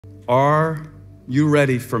Are you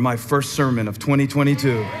ready for my first sermon of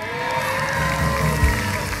 2022?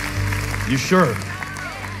 You sure?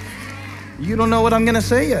 You don't know what I'm gonna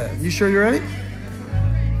say yet. You sure you're ready?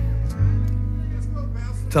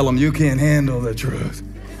 Tell them you can't handle the truth.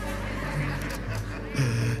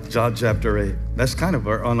 John chapter 8. That's kind of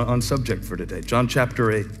our on subject for today. John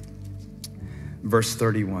chapter 8, verse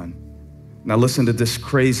 31. Now listen to this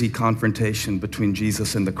crazy confrontation between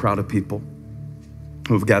Jesus and the crowd of people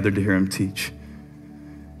who have gathered to hear him teach.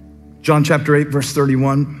 John chapter 8, verse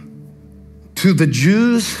 31. To the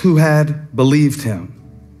Jews who had believed him,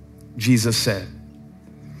 Jesus said,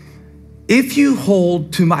 if you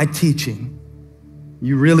hold to my teaching,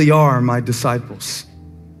 you really are my disciples.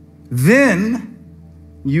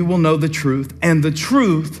 Then you will know the truth, and the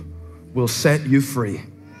truth will set you free.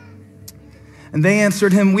 And they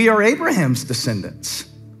answered him, we are Abraham's descendants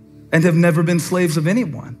and have never been slaves of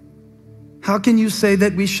anyone. How can you say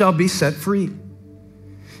that we shall be set free?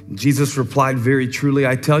 Jesus replied, very truly,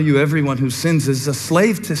 I tell you, everyone who sins is a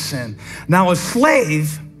slave to sin. Now, a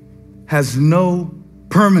slave has no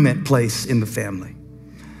permanent place in the family,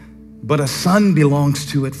 but a son belongs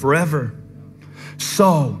to it forever.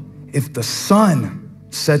 So, if the Son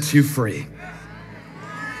sets you free,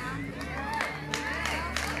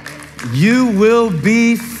 you will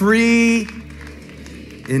be free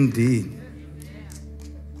indeed.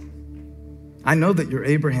 I know that you're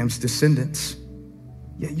Abraham's descendants,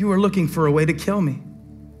 yet you are looking for a way to kill me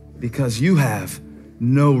because you have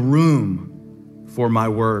no room for my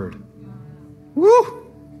word.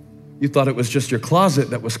 Woo! You thought it was just your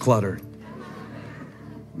closet that was cluttered.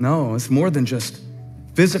 No, it's more than just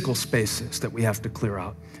physical spaces that we have to clear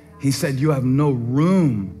out. He said, you have no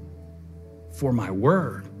room for my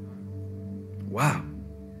word. Wow.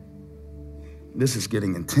 This is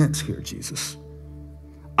getting intense here, Jesus.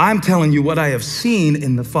 I'm telling you what I have seen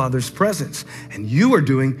in the Father's presence, and you are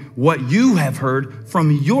doing what you have heard from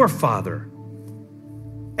your father.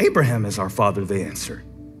 Abraham is our father, they answered.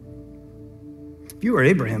 If you are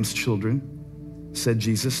Abraham's children, said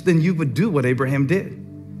Jesus, then you would do what Abraham did.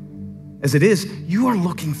 As it is, you are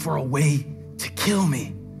looking for a way to kill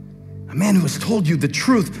me, a man who has told you the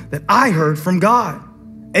truth that I heard from God.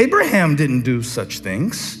 Abraham didn't do such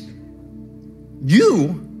things.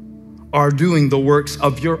 You are doing the works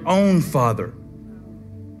of your own father.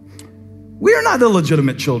 We are not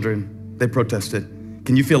illegitimate children, they protested.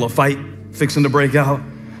 Can you feel a fight fixing to break out?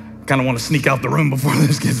 Kind of want to sneak out the room before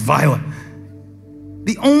this gets violent.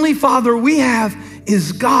 The only father we have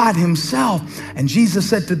is God himself. And Jesus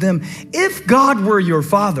said to them, if God were your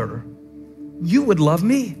father, you would love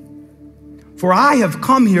me. For I have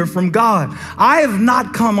come here from God. I have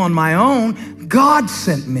not come on my own. God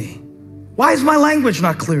sent me. Why is my language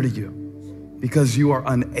not clear to you? Because you are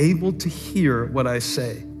unable to hear what I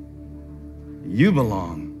say. You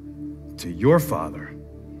belong to your father,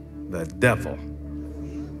 the devil.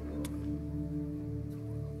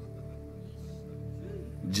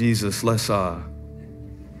 Jesus, let's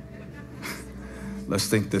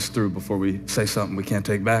think this through before we say something we can't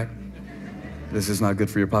take back. This is not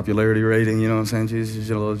good for your popularity rating, you know what I'm saying? Jesus,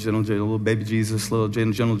 little baby Jesus, little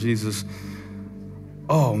gentle Jesus.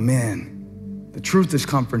 Oh man, the truth is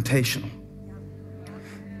confrontational.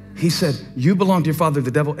 He said, you belong to your father,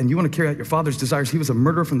 the devil, and you want to carry out your father's desires. He was a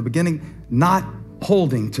murderer from the beginning, not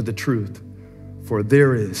holding to the truth, for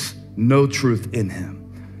there is no truth in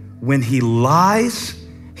him. When he lies,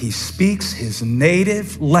 he speaks his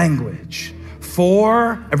native language.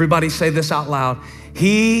 For, everybody say this out loud,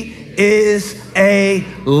 he is a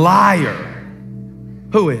liar.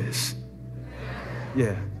 Who is?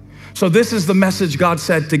 Yeah. So this is the message God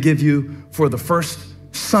said to give you for the first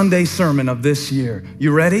Sunday sermon of this year.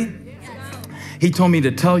 You ready? He told me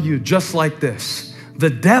to tell you just like this. The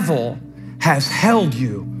devil has held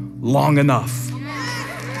you long enough.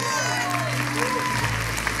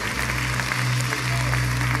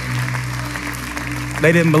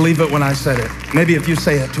 They didn't believe it when I said it. Maybe if you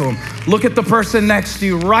say it to them. Look at the person next to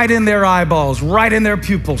you, right in their eyeballs, right in their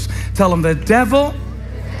pupils. Tell them the devil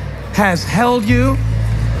has held you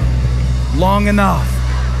long enough.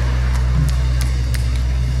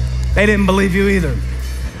 They didn't believe you either.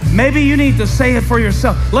 Maybe you need to say it for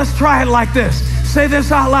yourself. Let's try it like this. Say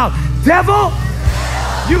this out loud. Devil,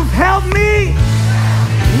 you've held me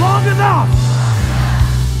long enough.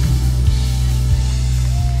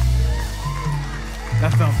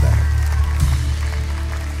 That felt better.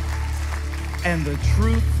 And the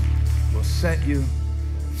truth will set you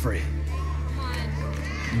free.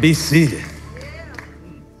 Be seated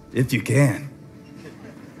if you can.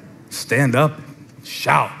 Stand up,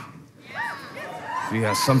 shout. If you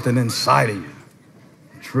have something inside of you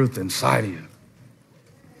truth inside of you.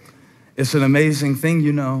 It's an amazing thing,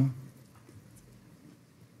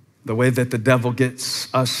 the way that the devil gets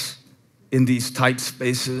us in these tight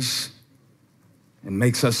spaces and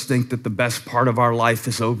makes us think that the best part of our life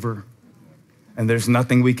is over and there's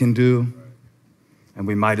nothing we can do, and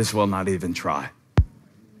we might as well not even try.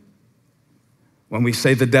 When we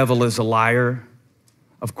say the devil is a liar,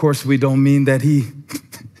 of course we don't mean that he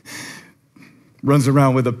runs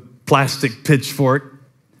around with a plastic pitchfork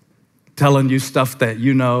telling you stuff that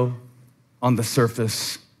you know on the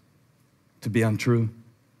surface to be untrue.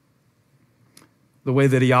 The way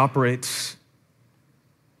that he operates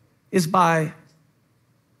is by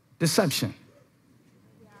deception,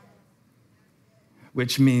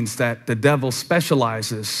 which means that the devil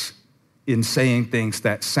specializes in saying things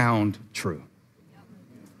that sound true.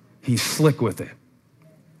 He's slick with it.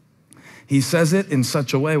 He says it in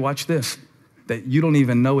such a way, watch this, that you don't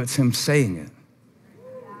even know it's him saying it.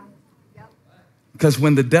 Because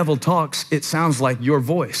when the devil talks, it sounds like your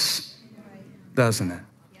voice, doesn't it?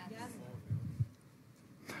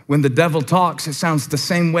 When the devil talks, it sounds the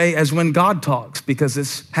same way as when God talks, because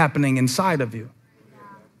it's happening inside of you.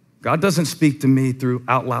 God doesn't speak to me through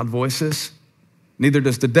out loud voices. Neither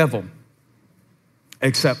does the devil,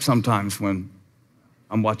 except sometimes when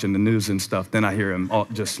I'm watching the news and stuff, then I hear him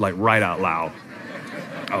just like right out loud.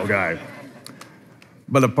 Okay.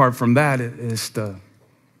 But apart from that, it's the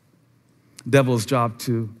devil's job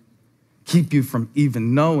to keep you from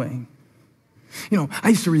even knowing. I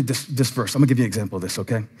used to read this verse. I'm gonna give you an example of this,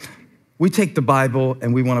 okay? We take the Bible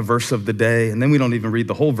and we want a verse of the day, and then we don't even read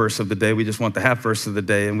the whole verse of the day. We just want the half verse of the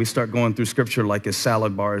day, and we start going through scripture like it's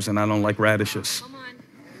salad bars, and I don't like radishes. Come on.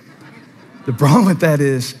 The problem with that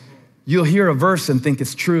is you'll hear a verse and think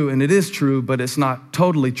it's true, and it is true, but it's not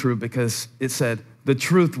totally true because it said, the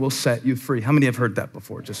truth will set you free. How many have heard that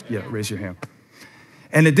before? Just, raise your hand.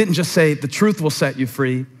 And it didn't just say, the truth will set you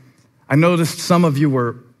free. I noticed some of you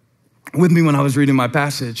were with me when I was reading my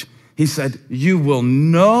passage. He said, you will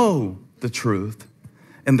know the truth,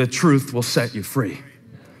 and the truth will set you free.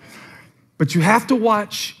 But you have to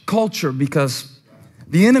watch culture, because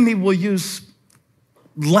the enemy will use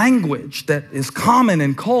language that is common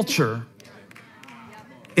in culture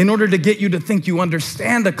in order to get you to think you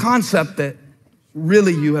understand a concept that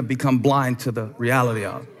really you have become blind to the reality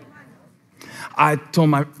of. I told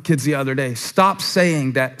my kids the other day, stop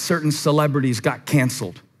saying that certain celebrities got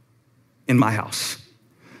canceled in my house.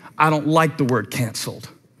 I don't like the word canceled,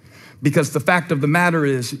 because the fact of the matter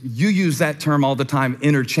is you use that term all the time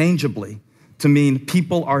interchangeably to mean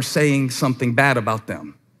people are saying something bad about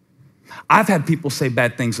them. I've had people say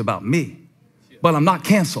bad things about me, but I'm not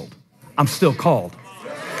canceled. I'm still called.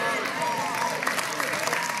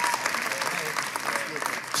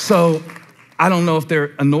 So I don't know if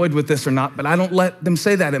they're annoyed with this or not, but I don't let them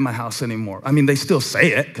say that in my house anymore. I mean, they still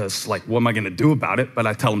say it because, like, what am I going to do about it? But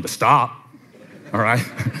I tell them to stop, all right?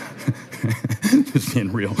 Just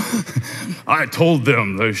being real. I told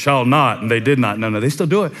them they shall not, and they did not. No, they still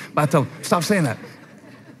do it. But I tell them, stop saying that.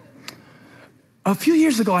 A few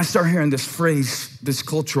years ago, I started hearing this phrase, this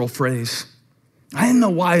cultural phrase. I didn't know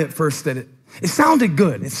why at first that it sounded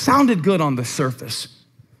good. It sounded good on the surface.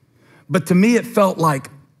 But to me, it felt like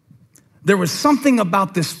there was something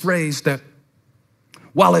about this phrase that,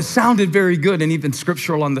 while it sounded very good and even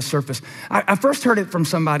scriptural on the surface, I first heard it from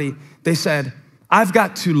somebody. They said, I've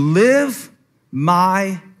got to live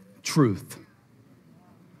my truth.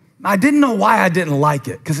 I didn't know why I didn't like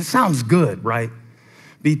it, because it sounds good, right?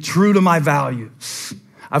 Be true to my values.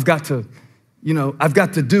 I've got to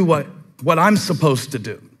do what I'm supposed to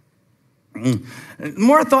do. The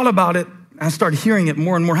more I thought about it, I started hearing it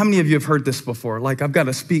more and more. How many of you have heard this before? Like, I've got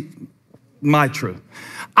to speak my truth.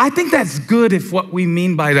 I think that's good if what we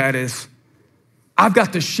mean by that is I've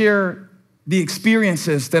got to share the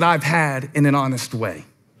experiences that I've had in an honest way.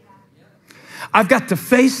 I've got to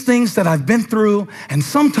face things that I've been through, and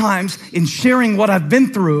sometimes in sharing what I've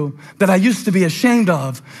been through that I used to be ashamed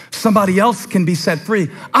of, somebody else can be set free.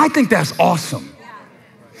 I think that's awesome.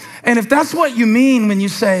 And if that's what you mean when you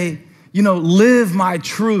say, live my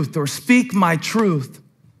truth or speak my truth,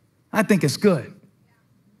 I think it's good.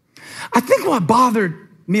 I think what bothered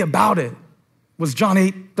me about it was John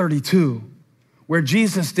 8:32, where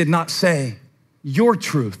Jesus did not say, your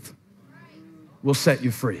truth will set you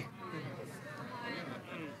free.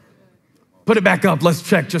 Put it back up. Let's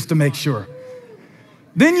check just to make sure.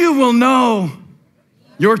 Then you will know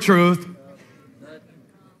your truth.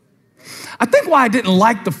 I think why I didn't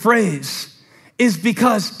like the phrase is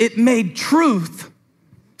because it made truth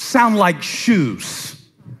sound like shoes.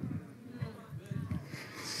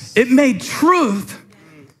 It made truth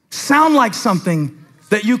sound like something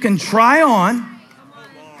that you can try on.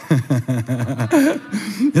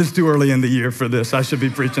 It's too early in the year for this. I should be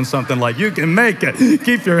preaching something like, you can make it.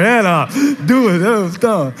 Keep your head up. Do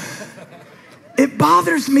it. It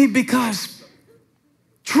bothers me because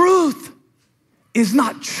truth is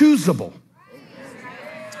not choosable.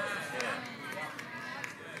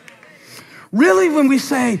 Really, when we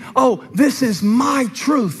say, oh, this is my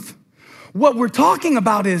truth, what we're talking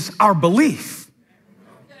about is our belief.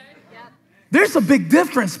 There's a big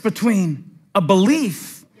difference between a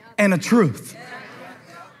belief and a truth.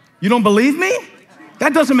 You don't believe me?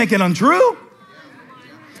 That doesn't make it untrue.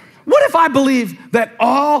 What if I believe that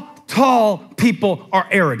all tall people are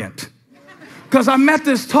arrogant? Because I met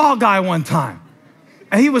this tall guy one time,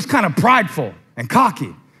 and he was kind of prideful and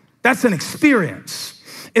cocky. That's an experience.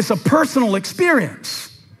 It's a personal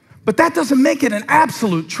experience, but that doesn't make it an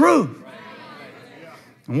absolute truth.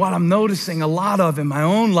 And what I'm noticing a lot of in my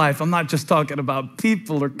own life, I'm not just talking about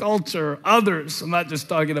people or culture or others. I'm not just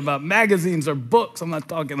talking about magazines or books. I'm not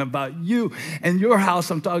talking about you and your house.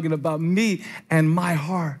 I'm talking about me and my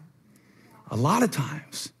heart. A lot of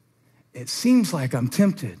times, it seems like I'm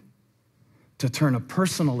tempted to turn a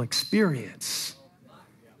personal experience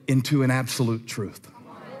into an absolute truth.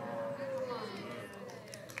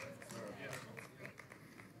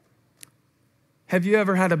 Have you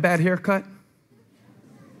ever had a bad haircut?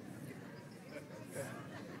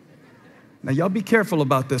 Now, y'all be careful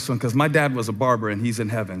about this one because my dad was a barber and he's in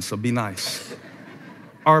heaven, so be nice.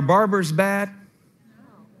 Are barbers bad?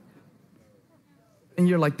 And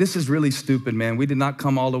you're like, this is really stupid, man. We did not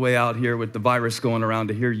come all the way out here with the virus going around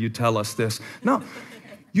to hear you tell us this. No,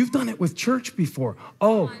 you've done it with church before.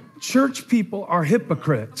 Oh, church people are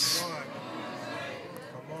hypocrites.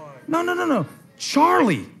 No.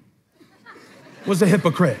 Charlie was a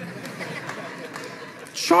hypocrite.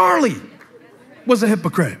 Charlie was a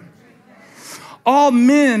hypocrite. All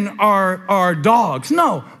men are dogs.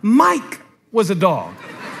 No, Mike was a dog.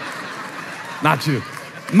 Not you.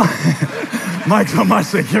 Mike's on my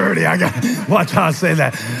security. I got to watch how I say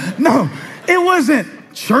that. No, it wasn't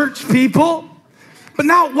church people. But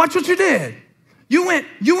now watch what you did. You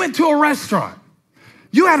went to a restaurant.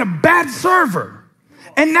 You had a bad server.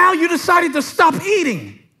 And now you decided to stop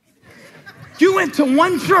eating. You went to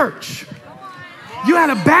one church. You had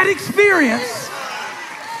a bad experience.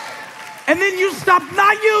 And then you stopped.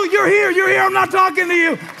 Not you. You're here. I'm not talking to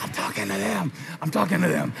you. I'm talking to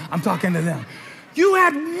them. You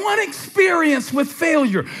had one experience with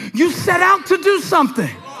failure. You set out to do something,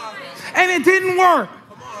 and it didn't work.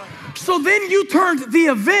 So then you turned the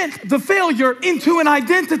event, the failure, into an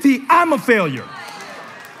identity. I'm a failure.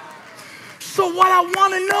 So what I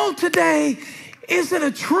want to know today, is it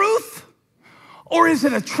a truth or is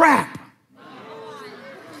it a trap?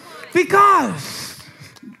 Because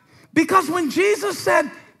when Jesus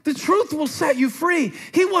said, the truth will set you free,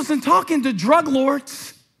 he wasn't talking to drug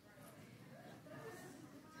lords.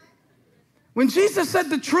 When Jesus said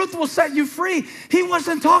the truth will set you free, he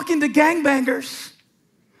wasn't talking to gangbangers.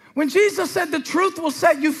 When Jesus said the truth will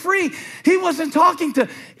set you free, he wasn't talking to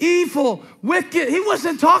evil, wicked. He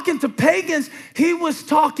wasn't talking to pagans. He was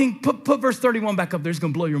talking, put verse 31 back up there. It's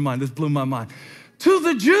going to blow your mind. This blew my mind. To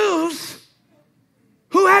the Jews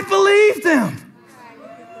who had believed him.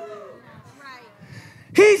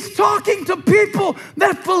 He's talking to people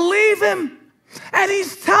that believe him, and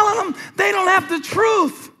he's telling them they don't have the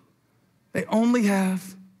truth. They only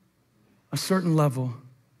have a certain level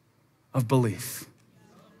of belief.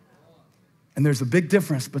 And there's a big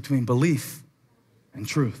difference between belief and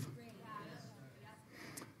truth.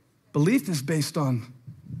 Belief is based on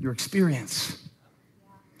your experience.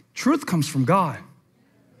 Truth comes from God.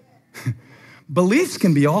 Beliefs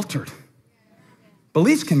can be altered.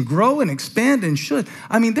 Beliefs can grow and expand and should.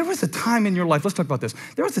 I mean, there was a time in your life, let's talk about this.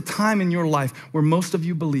 There was a time in your life where most of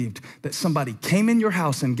you believed that somebody came in your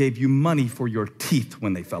house and gave you money for your teeth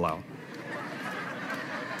when they fell out.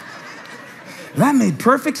 That made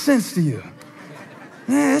perfect sense to you.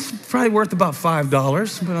 Yeah, it's probably worth about $5.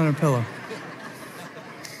 Put it on her pillow.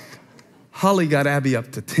 Holly got Abby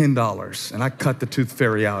up to $10, and I cut the tooth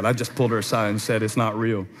fairy out. I just pulled her aside and said, it's not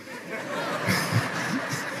real.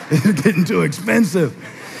 It's getting too expensive.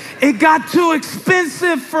 It got too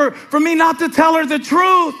expensive for me not to tell her the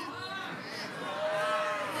truth.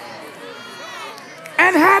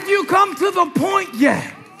 And have you come to the point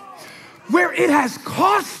yet where it has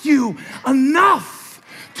cost you enough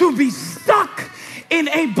to be stuck in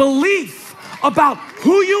a belief about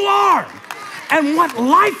who you are and what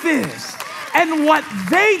life is and what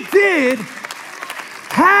they did?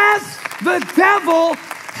 Has the devil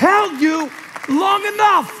held you long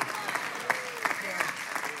enough?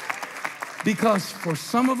 Because for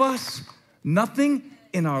some of us, nothing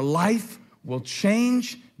in our life will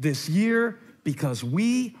change this year because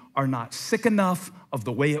we are not sick enough of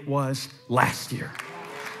the way it was last year.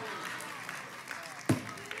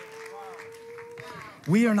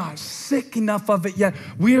 We are not sick enough of it yet.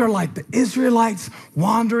 We are like the Israelites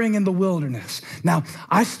wandering in the wilderness. Now,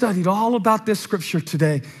 I studied all about this scripture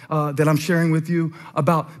today that I'm sharing with you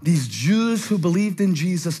about these Jews who believed in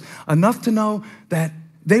Jesus, enough to know that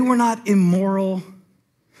they were not immoral,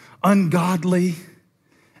 ungodly,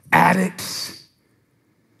 addicts.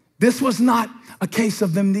 This was not a case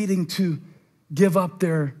of them needing to give up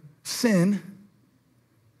their sin.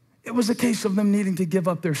 It was a case of them needing to give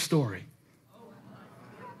up their story.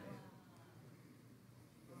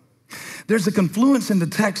 There's a confluence in the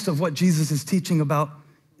text of what Jesus is teaching about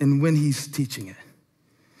and when he's teaching it.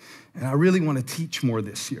 And I really want to teach more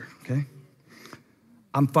this year, okay?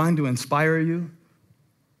 I'm fine to inspire you,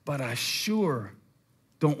 but I sure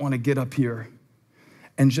don't want to get up here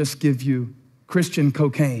and just give you Christian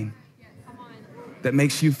cocaine that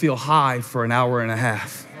makes you feel high for an hour and a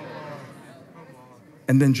half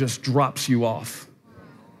and then just drops you off.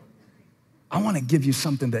 I want to give you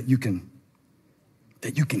something that you can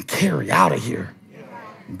carry out of here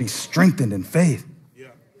and be strengthened in faith.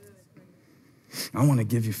 I want to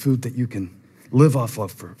give you food that you can live off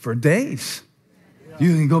of for days.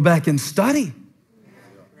 You can go back and study.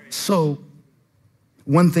 So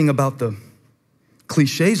one thing about the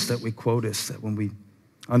cliches that we quote is that when we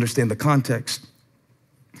understand the context,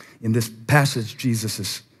 in this passage, Jesus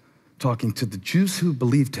is talking to the Jews who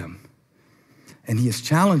believed him, and he is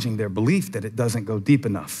challenging their belief that it doesn't go deep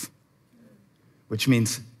enough, which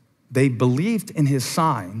means they believed in his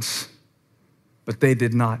signs, but they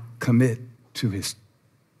did not commit to his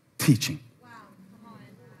teaching.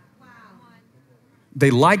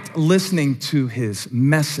 They liked listening to his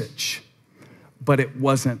message, but it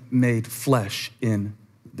wasn't made flesh in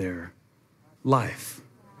their life.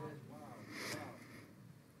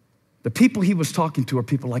 The people he was talking to are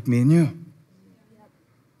people like me and you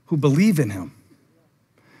who believe in him,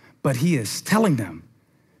 but he is telling them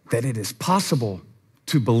that it is possible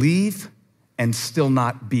to believe and still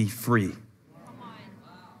not be free.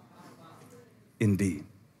 Indeed.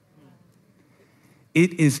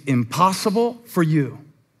 It is impossible for you.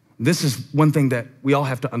 This is one thing that we all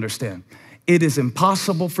have to understand. It is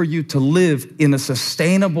impossible for you to live in a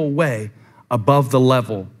sustainable way above the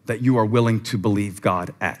level that you are willing to believe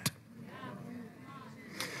God at.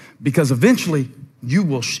 Because eventually you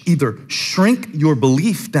will either shrink your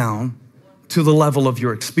belief down to the level of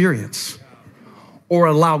your experience or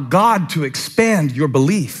allow God to expand your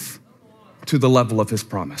belief to the level of his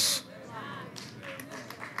promise.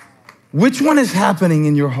 Which one is happening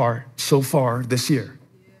in your heart so far this year?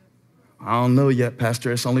 I don't know yet,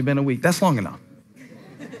 Pastor. It's only been a week. That's long enough.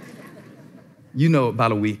 You know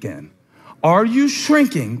about a weekend. Are you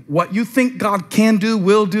shrinking what you think God can do,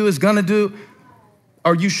 will do, is gonna do?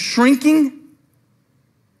 Are you shrinking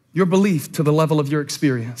your belief to the level of your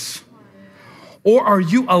experience? Or are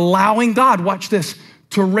you allowing God, watch this,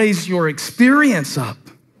 to raise your experience up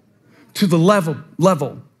to the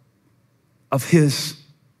level of his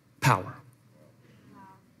power?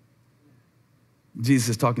 Jesus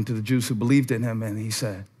is talking to the Jews who believed in him, and he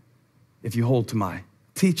said, if you hold to my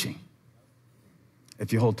teaching,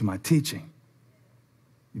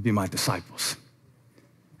 you'll be my disciples.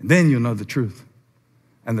 And then you'll know the truth,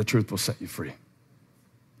 and the truth will set you free.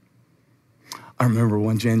 I remember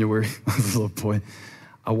one January, I was a little boy,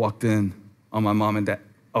 I walked in on my mom and dad.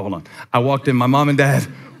 Oh, hold on. I walked in, my mom and dad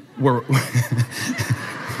were...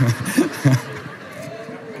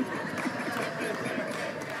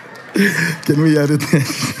 Can we edit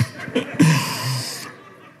this?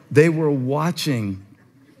 They were watching.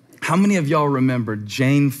 How many of y'all remember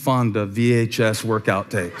Jane Fonda VHS workout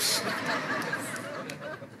tapes?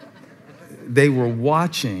 They were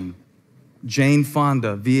watching Jane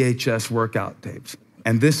Fonda VHS workout tapes.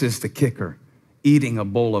 And this is the kicker, eating a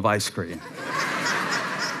bowl of ice cream.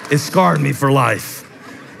 It scarred me for life.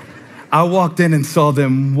 I walked in and saw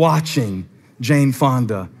them watching Jane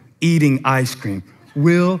Fonda eating ice cream.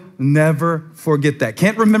 Will never forget that.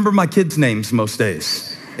 Can't remember my kids' names most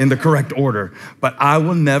days in the correct order, but I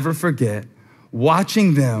will never forget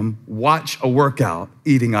watching them watch a workout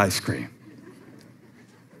eating ice cream.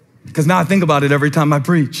 Because now I think about it every time I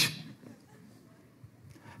preach.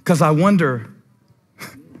 Because I wonder,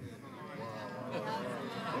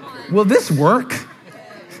 will this work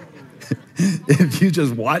if you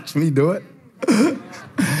just watch me do it?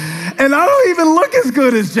 And I don't even look as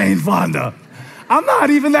good as Jane Fonda. I'm not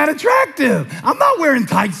even that attractive. I'm not wearing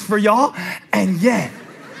tights for y'all. And yet,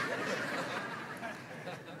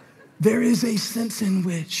 there is a sense in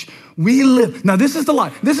which we live. Now, this is the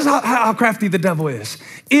lie. This is how crafty the devil is.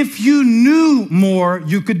 If you knew more,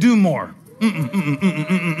 you could do more.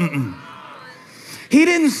 He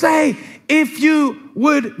didn't say, if you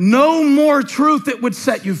would know more truth, it would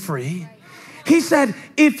set you free. He said,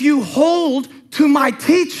 if you hold to my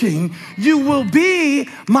teaching, you will be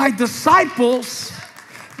my disciples.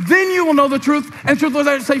 Then you will know the truth, and truth will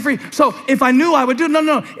set you free. So if I knew, I would do.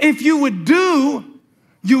 No. If you would do,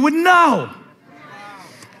 you would know.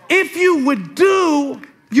 If you would do,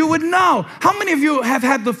 you would know. How many of you have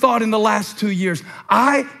had the thought in the last 2 years,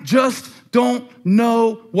 I just don't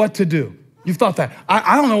know what to do? You've thought that.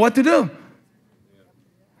 I don't know what to do.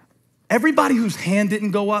 Everybody whose hand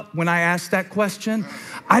didn't go up when I asked that question,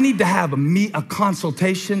 I need to have a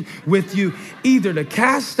consultation with you, either to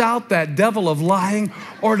cast out that devil of lying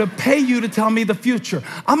or to pay you to tell me the future.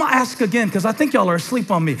 I'm gonna ask again because I think y'all are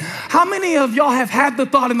asleep on me. How many of y'all have had the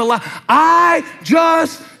thought in the last, I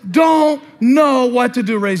just don't know what to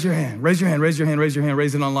do? Raise your hand, raise your hand, raise your hand, raise your hand,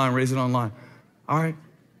 raise it online, raise it online. All right.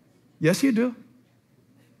 Yes, you do.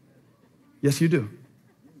 Yes, you do.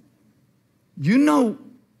 You know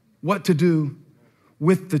what to do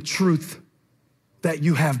with the truth that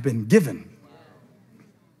you have been given.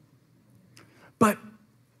 But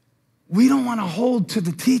we don't want to hold to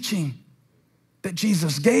the teaching that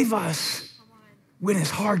Jesus gave us when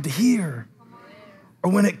it's hard to hear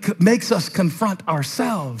or when it makes us confront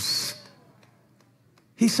ourselves.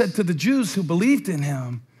 He said to the Jews who believed in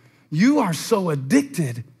him, you are so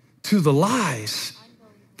addicted to the lies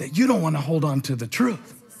that you don't want to hold on to the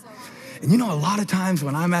truth. And you know, a lot of times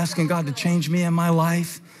when I'm asking God to change me in my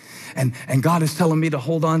life and God is telling me to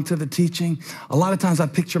hold on to the teaching, a lot of times I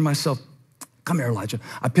picture myself, come here, Elijah.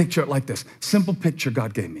 I picture it like this. Simple picture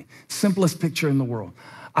God gave me. Simplest picture in the world.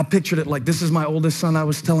 I pictured it like this is my oldest son I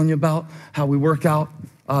was telling you about, how we work out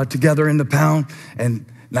together in the pound. And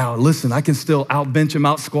now listen, I can still outbench him,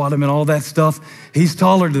 outsquat him and all that stuff. He's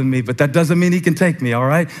taller than me, but that doesn't mean he can take me, all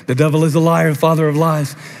right? The devil is a liar, father of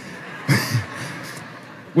lies.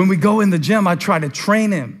 When we go in the gym, I try to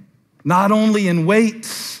train him, not only in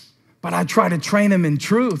weights, but I try to train him in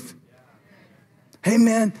truth. Hey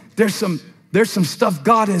man, there's some stuff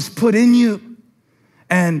God has put in you,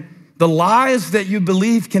 and the lies that you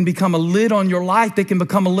believe can become a lid on your life. They can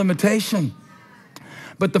become a limitation.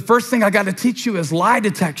 But the first thing I got to teach you is lie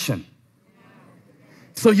detection.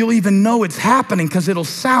 So you'll even know it's happening because it'll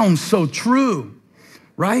sound so true,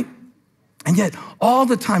 right? And yet all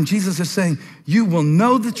the time Jesus is saying, you will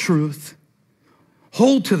know the truth,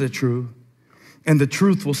 hold to the truth, and the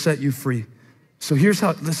truth will set you free. So here's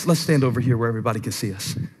how, let's stand over here where everybody can see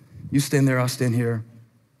us. You stand there, I'll stand here.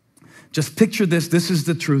 Just picture this. This is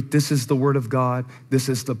the truth. This is the word of God. This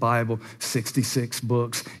is the Bible, 66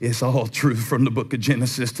 books. It's all true from the book of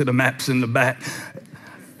Genesis to the maps in the back.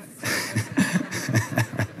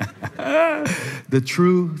 The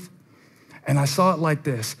truth. And I saw it like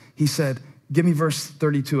this. He said, give me verse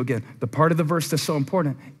 32 again. The part of the verse that's so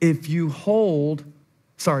important. If you hold,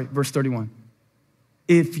 verse 31.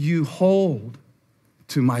 If you hold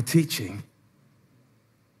to my teaching,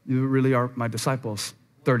 you really are my disciples.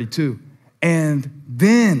 32. And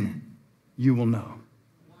then you will know.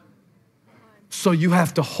 So you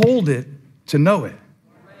have to hold it to know it.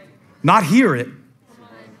 Not hear it,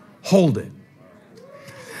 hold it.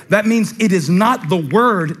 That means it is not the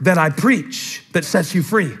word that I preach that sets you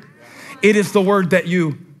free. It is the word that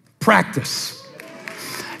you practice.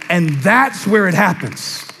 And that's where it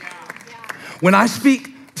happens. When I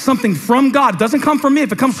speak something from God, it doesn't come from me.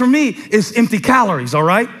 If it comes from me, it's empty calories, all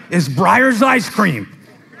right? It's Breyer's ice cream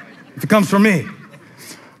if it comes from me.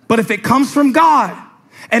 But if it comes from God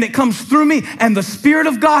and it comes through me and the Spirit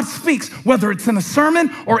of God speaks, whether it's in a sermon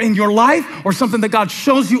or in your life or something that God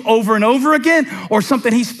shows you over and over again or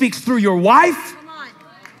something he speaks through your wife.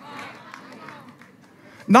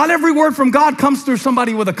 Not every word from God comes through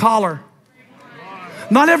somebody with a collar.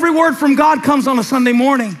 Not every word from God comes on a Sunday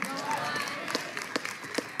morning.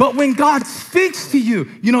 But when God speaks to you,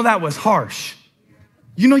 you know that was harsh.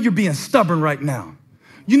 You know you're being stubborn right now.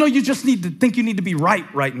 You know you just need to think you need to be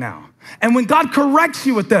right now. And when God corrects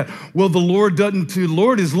you with that, well, the Lord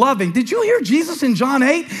is loving. Did you hear Jesus in John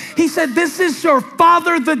 8? He said, this is your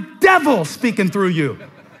father, the devil, speaking through you.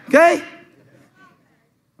 Okay?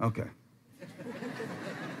 Okay.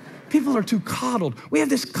 People are too coddled. We have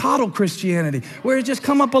this coddle Christianity where you just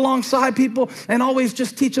come up alongside people and always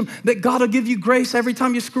just teach them that God will give you grace every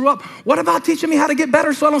time you screw up. What about teaching me how to get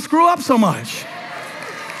better so I don't screw up so much?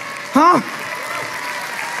 Huh?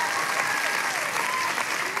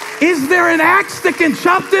 Is there an axe that can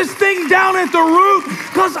chop this thing down at the root?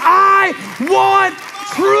 Because I want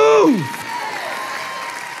truth.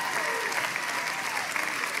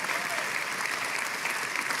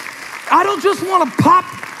 don't just want to pop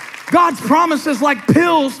God's promises like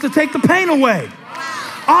pills to take the pain away.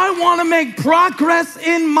 I want to make progress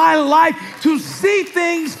in my life to see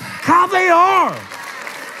things how they are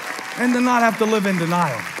and to not have to live in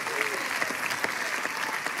denial.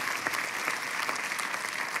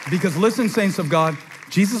 Because listen, saints of God,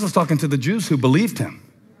 Jesus was talking to the Jews who believed him.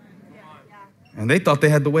 And they thought they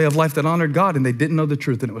had the way of life that honored God, and they didn't know the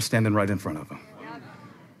truth, and it was standing right in front of them.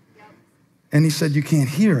 And he said, you can't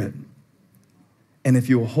hear it. And if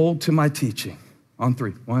you will hold to my teaching, on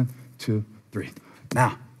three, 1, 2, 3.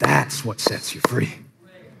 Now, that's what sets you free.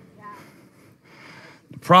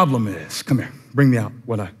 The problem is, come here, bring me out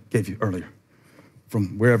what I gave you earlier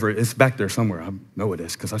from wherever, it's back there somewhere. I know it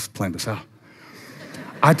is because I planned this out.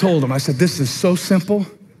 I told him, I said, this is so simple.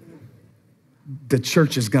 The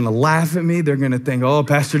church is going to laugh at me. They're going to think, oh,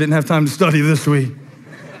 pastor didn't have time to study this week.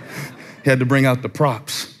 He had to bring out the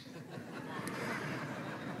props.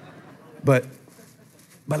 But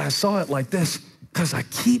I saw it like this because I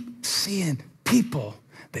keep seeing people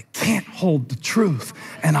that can't hold the truth.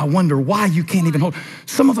 And I wonder why you can't even hold.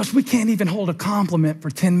 Some of us, we can't even hold a compliment for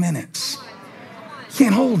 10 minutes.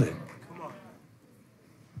 Can't hold it.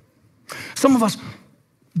 Some of us,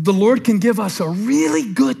 the Lord can give us a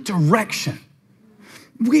really good direction.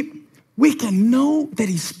 We can know that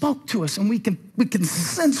he spoke to us, and we can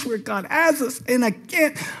sense where God has us, and I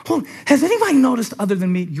can't hold. Has anybody noticed, other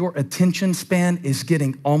than me, your attention span is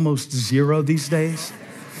getting almost zero these days?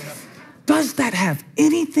 Does that have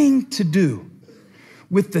anything to do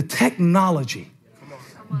with the technology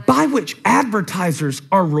by which advertisers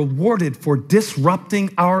are rewarded for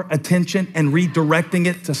disrupting our attention and redirecting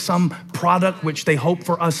it to some product which they hope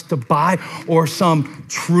for us to buy or some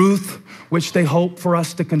truth which they hope for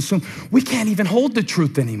us to consume? We can't even hold the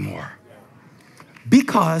truth anymore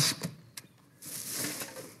because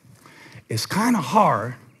it's kind of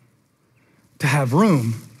hard to have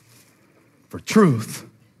room for truth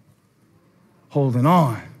holding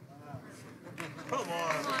on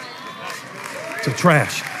to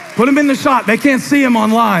trash. Put them in the shot. They can't see him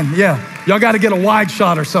online. Yeah, y'all got to get a wide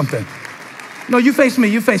shot or something. No, you face me,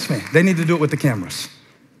 you face me. They need to do it with the cameras.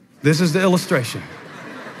 This is the illustration.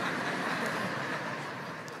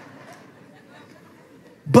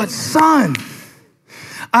 But son,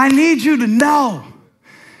 I need you to know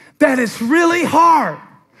that it's really hard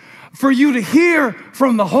for you to hear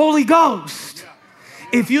from the Holy Ghost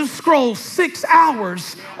if you scroll 6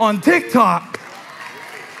 hours on TikTok.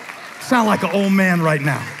 Sound like an old man right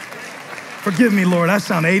now. Forgive me, Lord, I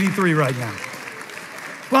sound 83 right now.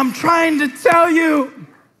 But I'm trying to tell you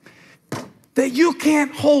that you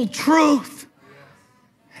can't hold truth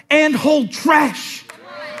and hold trash.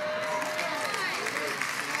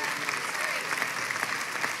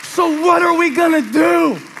 So what are we gonna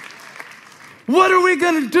do? What are we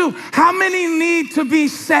gonna do? How many need to be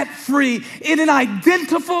set free in an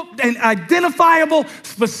identifiable,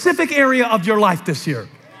 specific area of your life this year?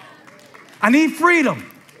 I need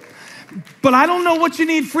freedom, but I don't know what you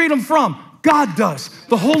need freedom from. God does,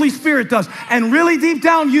 the Holy Spirit does, and really deep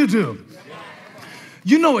down you do.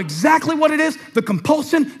 You know exactly what it is, the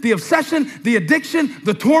compulsion, the obsession, the addiction,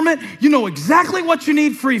 the torment. You know exactly what you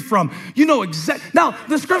need free from. You know Now,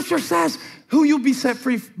 the scripture says who you'll be set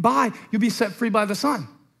free by. You'll be set free by the Son.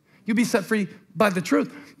 You'll be set free by the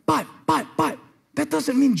truth. But, that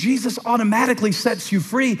doesn't mean Jesus automatically sets you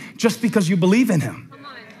free just because you believe in him.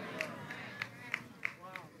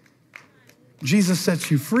 Jesus sets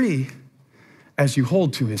you free as you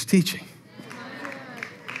hold to his teaching.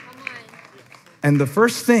 And the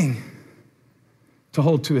first thing to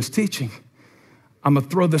hold to his teaching, I'm gonna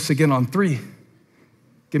throw this again on 3.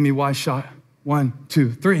 Give me wide shot. 1,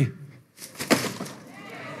 2, 3.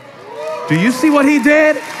 Do you see what he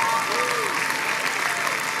did?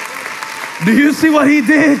 Do you see what he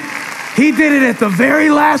did? He did it at the very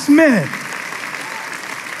last minute.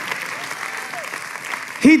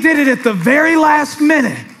 He did it at the very last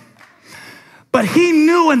minute. But he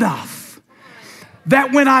knew enough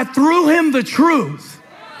that when I threw him the truth,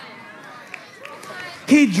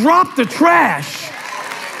 he dropped the trash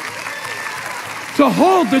to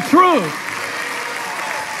hold the truth.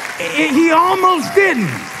 He almost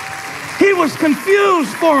didn't. He was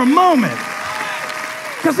confused for a moment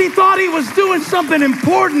because he thought he was doing something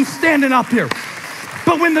important standing up here.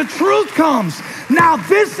 But when the truth comes, now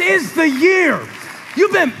this is the year. You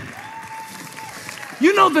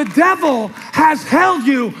know the devil has held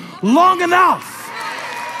you long enough.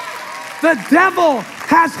 The devil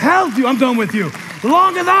has held you, I'm done with you,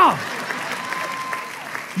 long enough.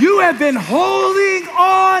 You have been holding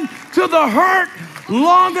on to the hurt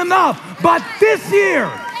long enough. But this year,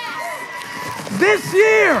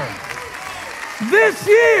 This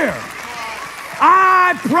year,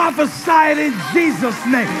 I prophesied in Jesus'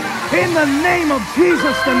 name. In the name of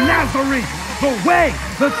Jesus the Nazarene, the way,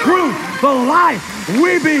 the truth, the life,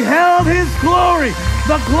 we beheld his glory,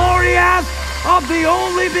 the glory as of the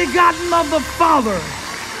only begotten of the Father,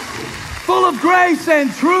 full of grace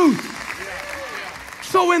and truth.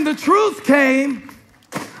 So when the truth came,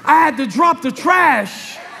 I had to drop the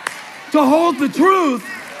trash to hold the truth.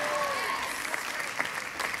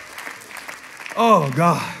 Oh,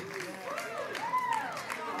 God.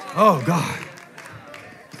 Oh, God.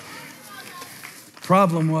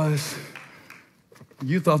 Problem was,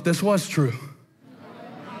 you thought this was true.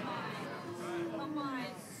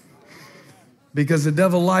 Because the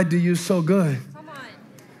devil lied to you so good.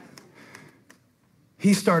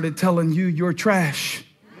 He started telling you you're trash.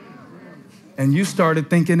 And you started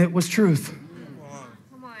thinking it was truth.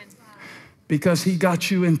 Because he got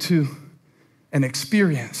you into an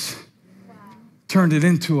experience, turned it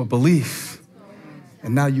into a belief,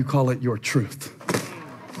 and now you call it your truth.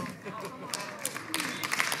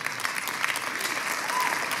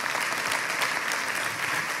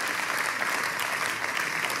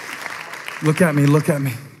 Look at me, look at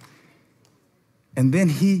me. And then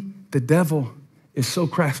the devil is so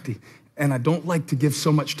crafty. And I don't like to give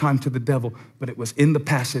so much time to the devil, but it was in the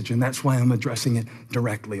passage, and that's why I'm addressing it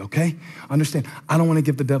directly, okay? Understand, I don't want to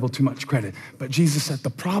give the devil too much credit, but Jesus said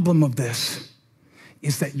the problem of this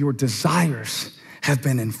is that your desires have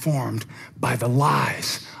been informed by the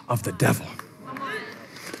lies of the devil.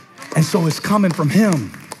 And so it's coming from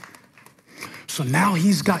him. So now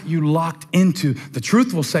he's got you locked into, the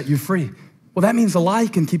truth will set you free. Well, that means a lie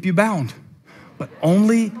can keep you bound, but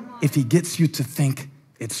only if he gets you to think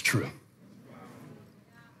it's true.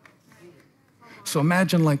 So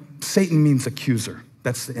imagine, like, Satan means accuser.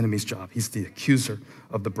 That's the enemy's job. He's the accuser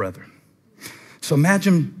of the brethren. So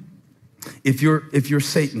imagine if you're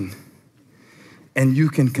Satan and you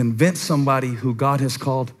can convince somebody who God has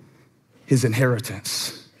called his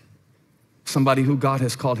inheritance, somebody who God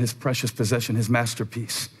has called his precious possession, his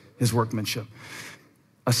masterpiece, his workmanship,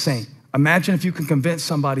 a saint. Imagine if you can convince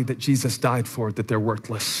somebody that Jesus died for, that they're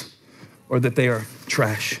worthless or that they are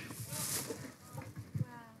trash.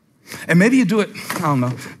 And maybe you do it, I don't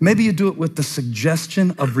know, maybe you do it with the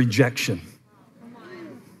suggestion of rejection.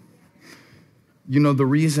 You know, the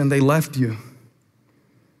reason they left you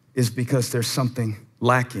is because there's something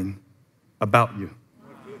lacking about you.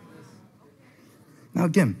 Now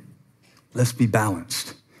again, let's be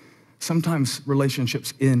balanced. Sometimes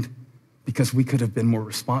relationships end because we could have been more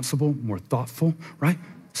responsible, more thoughtful, right?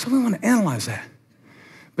 So we want to analyze that.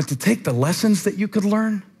 But to take the lessons that you could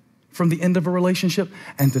learn from the end of a relationship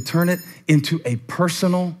and to turn it into a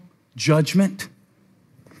personal judgment,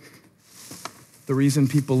 the reason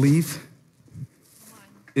people leave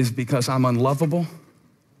is because I'm unlovable.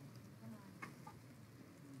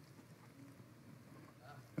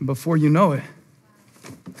 And before you know it,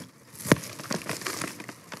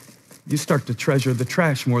 you start to treasure the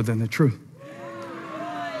trash more than the truth.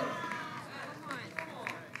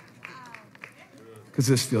 Because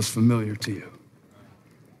this feels familiar to you.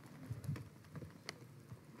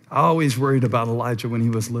 I always worried about Elijah when he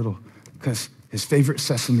was little because his favorite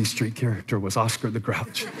Sesame Street character was Oscar the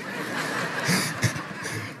Grouch.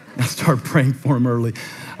 I started praying for him early.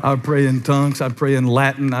 I'd pray in tongues, I'd pray in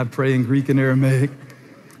Latin, I'd pray in Greek and Aramaic.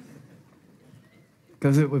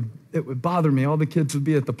 Because it would bother me. All the kids would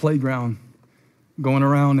be at the playground going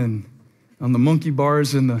around and on the monkey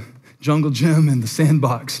bars in the jungle gym and the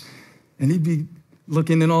sandbox. And he'd be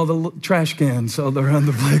looking in all the trash cans all around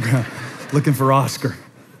the playground, looking for Oscar.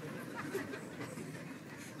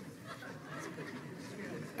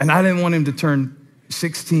 And I didn't want him to turn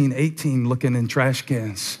 16, 18 looking in trash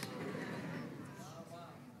cans.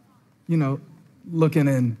 You know, looking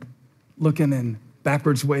in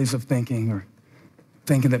backwards ways of thinking or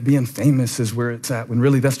thinking that being famous is where it's at, when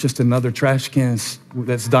really that's just another trash can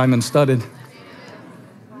that's diamond studded.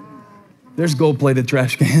 There's gold-plated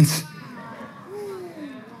trash cans.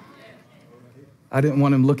 I didn't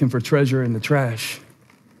want him looking for treasure in the trash.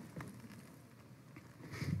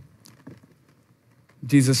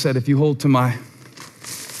 Jesus said, if you hold to my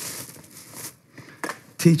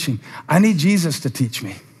teaching, I need Jesus to teach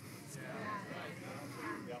me.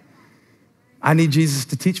 I need Jesus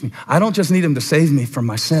to teach me. I don't just need him to save me from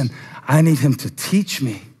my sin. I need him to teach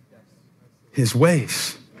me his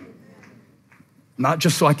ways. Not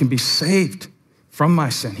just so I can be saved from my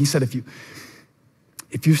sin. He said, if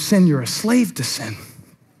you sin, you're a slave to sin.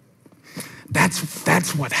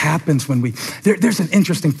 That's what happens when there's an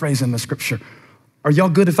interesting phrase in the scripture. Are y'all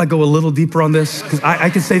good if I go a little deeper on this? Because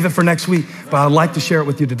I can save it for next week, but I'd like to share it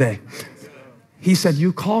with you today. He said,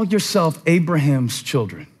 you call yourself Abraham's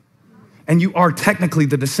children, and you are technically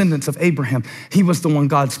the descendants of Abraham. He was the one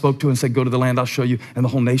God spoke to and said, go to the land I'll show you, and the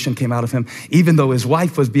whole nation came out of him. Even though his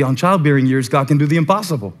wife was beyond childbearing years, God can do the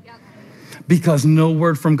impossible. Because no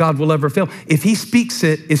word from God will ever fail. If he speaks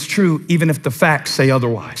it, it's true, even if the facts say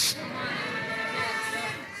otherwise.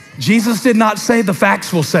 Jesus did not say the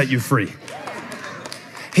facts will set you free.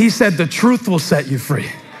 He said the truth will set you free.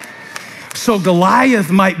 So Goliath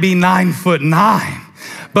might be 9'9",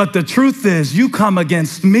 but the truth is you come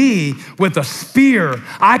against me with a spear.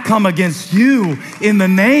 I come against you in the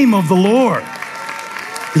name of the Lord.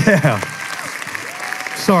 Yeah.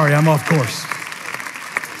 Sorry, I'm off course.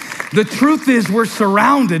 The truth is we're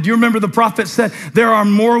surrounded. You remember the prophet said, there are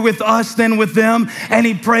more with us than with them. And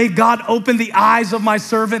he prayed, God, open the eyes of my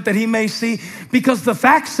servant that he may see. Because the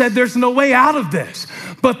fact said there's no way out of this.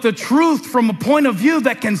 But the truth from a point of view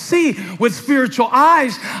that can see with spiritual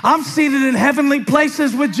eyes, I'm seated in heavenly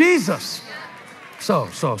places with Jesus.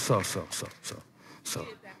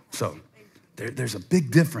 There's a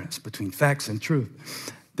big difference between facts and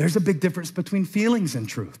truth. There's a big difference between feelings and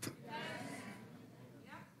truth.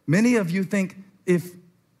 Many of you think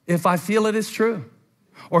if I feel it, it's true.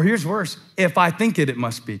 Or here's worse, if I think it, it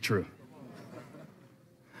must be true.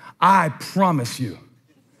 I promise you.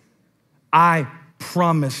 I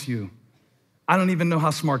don't even know how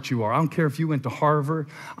smart you are. I don't care if you went to Harvard.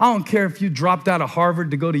 I don't care if you dropped out of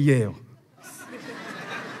Harvard to go to Yale.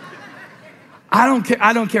 I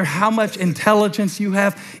don't care how much intelligence you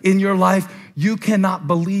have in your life. You cannot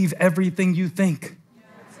believe everything you think.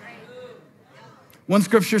 One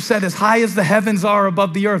scripture said, as high as the heavens are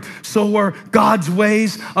above the earth, so are God's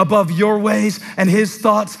ways above your ways and his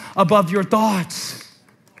thoughts above your thoughts.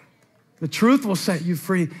 The truth will set you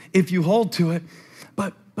free if you hold to it.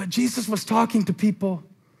 But Jesus was talking to people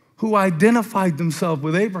who identified themselves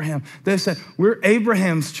with Abraham. They said, we're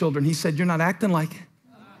Abraham's children. He said, you're not acting like it.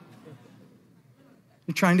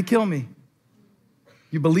 You're trying to kill me.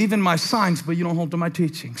 You believe in my signs, but you don't hold to my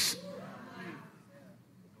teachings.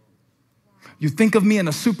 You think of me in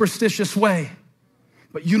a superstitious way,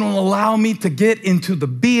 but you don't allow me to get into the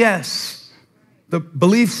BS, the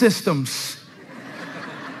belief systems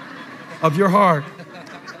of your heart.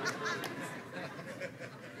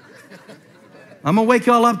 I'm gonna wake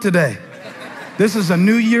y'all up today. This is a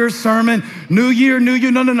New Year's sermon. New year, new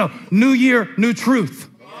you. No. New year, new truth.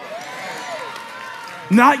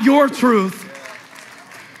 Not your truth.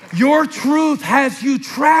 Your truth has you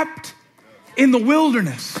trapped in the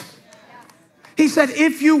wilderness. He said,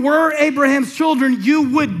 if you were Abraham's children, you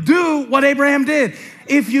would do what Abraham did.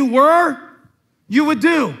 If you were, you would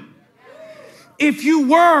do. If you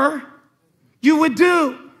were, you would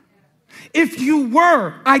do. If you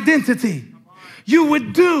were identity, you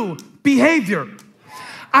would do behavior.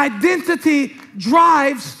 Identity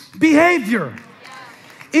drives behavior.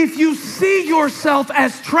 If you see yourself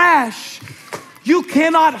as trash, you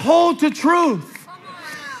cannot hold to truth.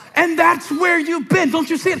 And that's where you've been. Don't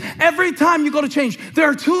you see it? Every time you go to change, there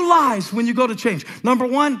are two lies when you go to change. Number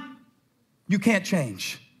one, you can't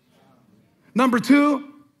change. Number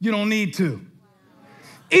two, you don't need to.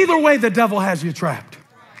 Either way, the devil has you trapped.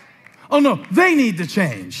 Oh no, they need to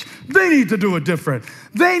change. They need to do it different.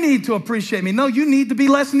 They need to appreciate me. No, you need to be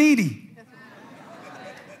less needy.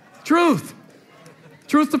 Truth.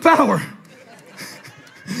 Truth to power.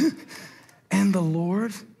 And the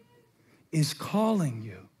Lord is calling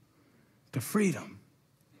you to freedom.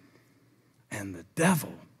 And the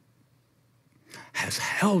devil has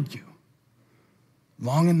held you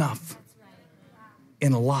long enough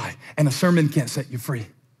in a lie. And a sermon can't set you free.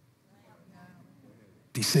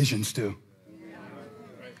 Decisions do.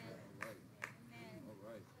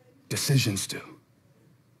 Decisions do.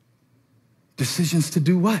 Decisions to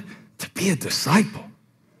do what? To be a disciple.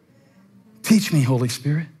 Teach me, Holy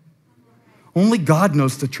Spirit. Only God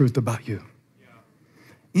knows the truth about you.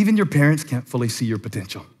 Even your parents can't fully see your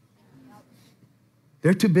potential.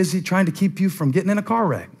 They're too busy trying to keep you from getting in a car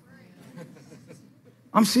wreck.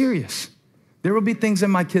 I'm serious. There will be things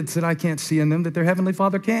in my kids that I can't see in them that their Heavenly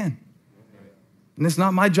Father can. And it's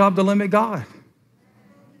not my job to limit God.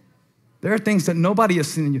 There are things that nobody has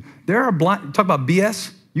seen in you. There are talk about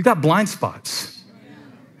BS, you got blind spots.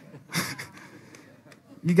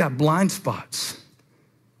 You got blind spots.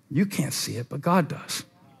 You can't see it, but God does.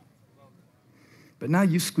 But now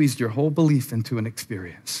you squeezed your whole belief into an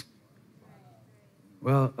experience.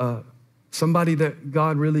 Well, somebody that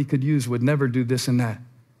God really could use would never do this and that.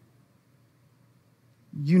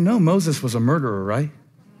 You know Moses was a murderer, right?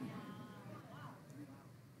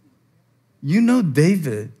 You know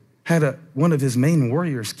David had one of his main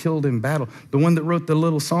warriors killed in battle. The one that wrote the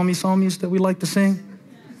little psalmies that we like to sing.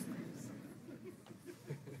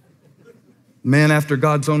 Man after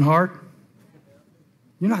God's own heart.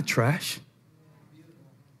 You're not trash.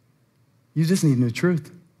 You just need new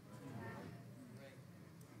truth.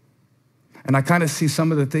 And I kind of see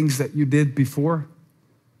some of the things that you did before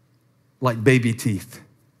like baby teeth.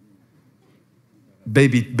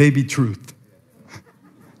 Baby truth.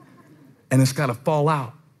 And it's got to fall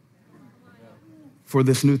out for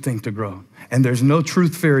this new thing to grow. And there's no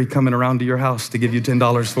truth fairy coming around to your house to give you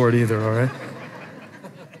 $10 for it either, all right?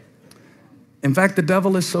 In fact, the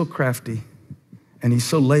devil is so crafty and he's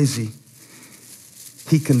so lazy.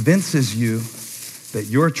 He convinces you that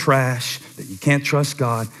you're trash, that you can't trust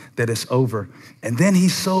God, that it's over. And then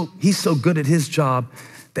he's so good at his job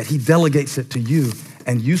that he delegates it to you,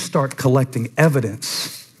 and you start collecting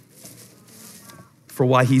evidence for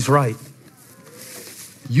why he's right.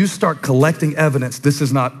 You start collecting evidence. This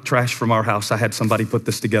is not trash from our house. I had somebody put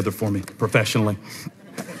this together for me professionally.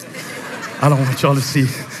 I don't want y'all to see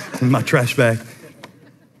in my trash bag.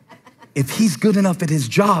 If he's good enough at his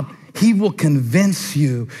job, he will convince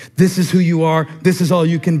you this is who you are, this is all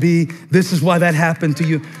you can be, this is why that happened to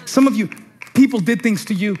you. Some of you, people did things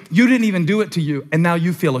to you, you didn't even do it to you, and now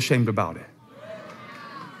you feel ashamed about it.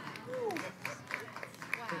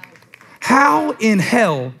 How in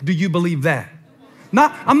hell do you believe that?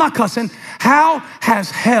 I'm not cussing. How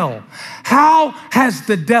has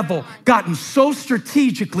the devil gotten so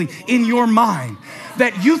strategically in your mind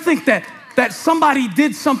that you think that somebody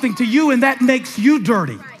did something to you and that makes you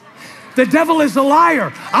dirty? The devil is a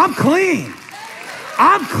liar. I'm clean.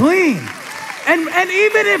 I'm clean. And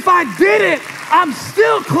even if I did it, I'm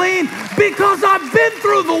still clean because I've been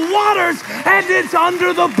through the waters and it's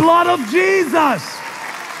under the blood of Jesus.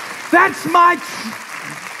 That's my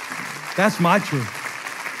truth.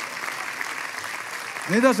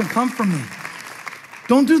 And it doesn't come from me.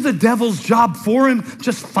 Don't do the devil's job for him,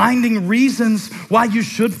 just finding reasons why you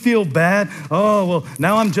should feel bad. Oh, well,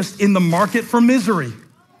 now I'm just in the market for misery.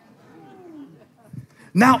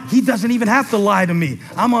 Now, he doesn't even have to lie to me.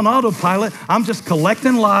 I'm on autopilot. I'm just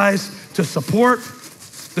collecting lies to support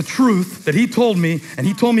the truth that he told me, and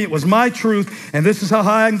he told me it was my truth, and this is how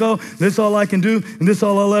high I can go, this is all I can do, and this is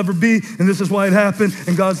all I'll ever be, and this is why it happened,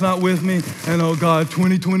 and God's not with me, and oh God,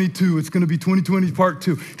 2022, it's gonna be 2020 part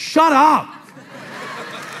 2. Shut up.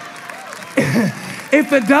 If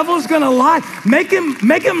the devil's gonna lie, make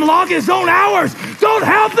him log his own hours. Don't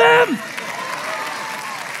help him.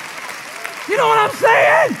 You know what I'm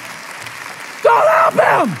saying? Don't help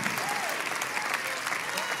him.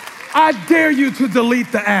 I dare you to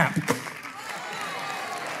delete the app.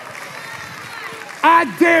 I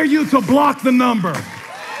dare you to block the number.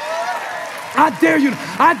 I dare you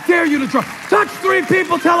to drop. Touch 3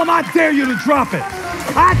 people, tell them I dare you to drop it.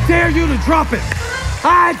 I dare you to drop it.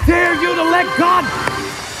 I dare you to let God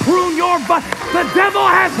prune your butt. The devil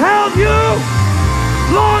has held you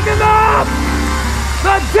long enough.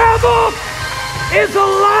 The devil is a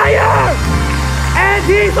liar and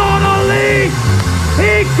he's on a leash.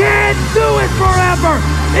 He can't do it forever.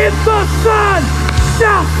 If the Son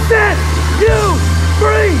shall set you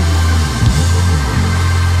free.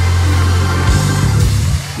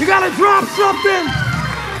 You gotta drop something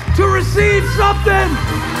to receive something.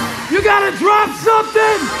 You gotta drop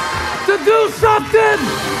something to do something.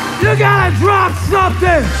 You gotta drop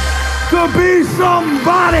something to be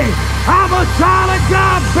somebody. I'm a child of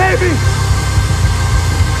God, baby.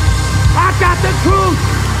 I got the truth.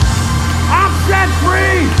 I'm set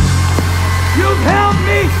free. You've held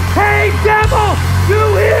me. Hey, devil, you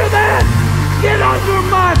hear that? Get under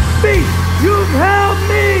my feet. You've held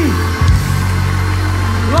me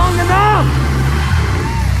long enough.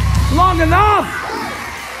 Long enough.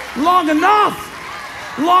 Long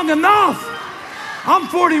enough. Long enough. I'm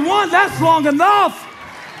 41. That's long enough.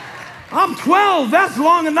 I'm 12. That's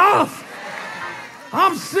long enough.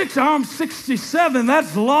 I'm 67.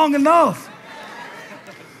 That's long enough.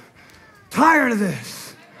 Tired of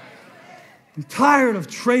this. I'm tired of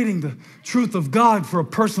trading the truth of God for a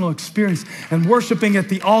personal experience and worshiping at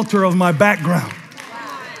the altar of my background.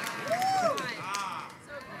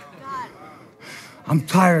 I'm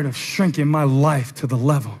tired of shrinking my life to the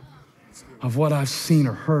level of what I've seen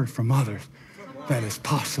or heard from others that is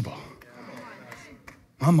possible.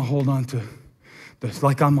 I'm gonna hold on to this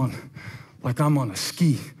like I'm on a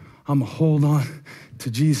ski. I'm gonna hold on to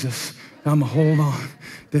Jesus. I'm gonna hold on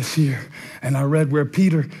this year. And I read where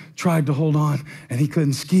Peter tried to hold on and he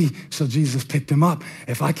couldn't ski, so Jesus picked him up.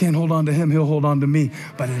 If I can't hold on to him, he'll hold on to me.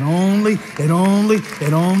 But it only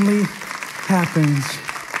happens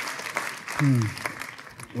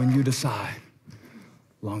when you decide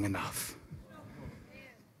long enough.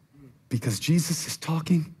 Because Jesus is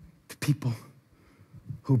talking to people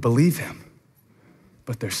who believe him,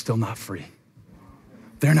 but they're still not free.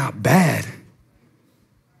 They're not bad,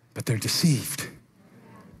 but they're deceived.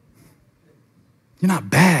 You're not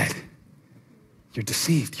bad. You're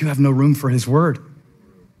deceived. You have no room for his word.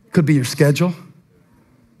 Could be your schedule.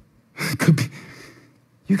 Could be,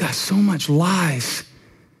 you got so much lies.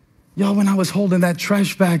 Y'all, when I was holding that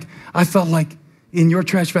trash bag, I felt like in your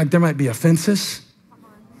trash bag, there might be offenses.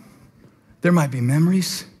 There might be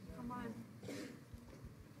memories.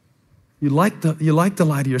 You like to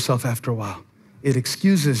lie to yourself after a while. It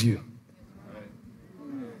excuses you.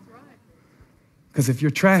 Because if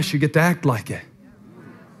you're trash, you get to act like it.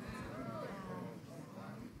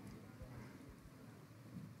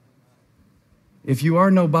 If you are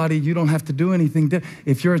nobody, you don't have to do anything.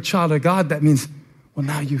 If you're a child of God, that means, well,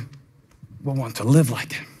 now you will want to live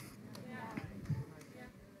like it.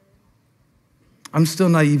 I'm still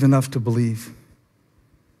naive enough to believe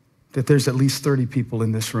that there's at least 30 people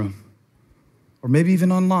in this room, or maybe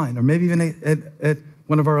even online, or maybe even at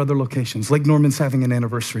one of our other locations. Lake Norman's having an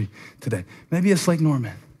anniversary today. Maybe it's Lake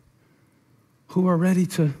Norman, who are ready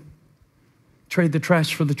to trade the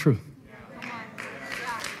trash for the truth.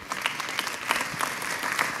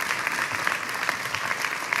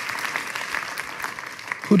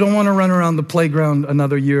 Who don't want to run around the playground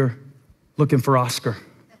another year looking for Oscar.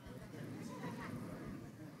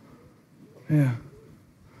 Yeah.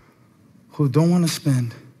 Who don't want to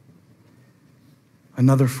spend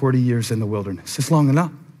another 40 years in the wilderness. It's long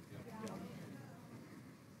enough.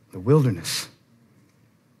 The wilderness.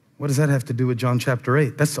 What does that have to do with John chapter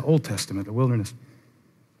 8? That's the Old Testament, the wilderness.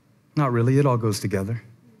 Not really, it all goes together.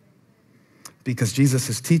 Because Jesus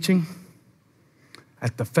is teaching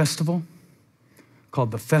at the festival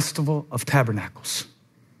called the Festival of Tabernacles.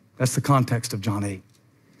 That's the context of John 8.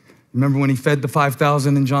 Remember when he fed the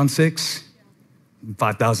 5,000 in John 6?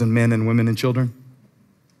 5,000 men and women and children.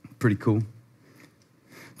 Pretty cool.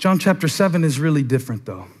 John chapter 7 is really different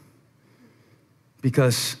though,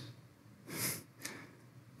 because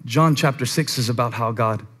John chapter 6 is about how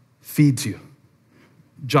God feeds you.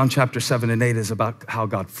 John chapter 7 and 8 is about how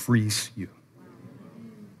God frees you.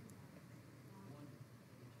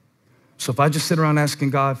 So if I just sit around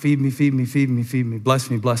asking God, feed me, feed me, feed me, feed me,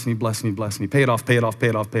 bless me, bless me, bless me, bless me, pay it off, pay it off, pay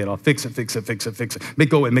it off, pay it off, fix it, fix it, fix it, fix it, make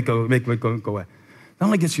it go away, make it go away. That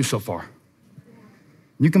only gets you so far.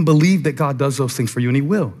 You can believe that God does those things for you, and he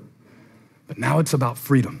will. But now it's about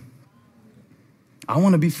freedom. I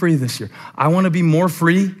want to be free this year. I want to be more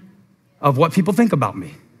free of what people think about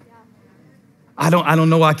me. I don't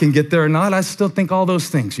know I can get there or not. I still think all those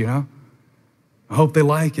things, you know. I hope they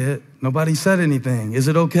like it. Nobody said anything. Is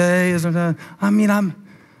it okay? Is it I'm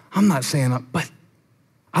not saying, but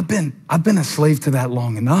I've been a slave to that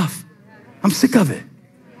long enough. I'm sick of it.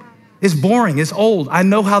 It's boring. It's old. I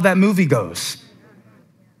know how that movie goes.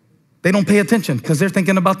 They don't pay attention because they're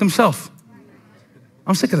thinking about themselves.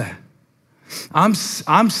 I'm sick of that. I'm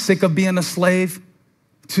sick of being a slave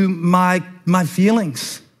to my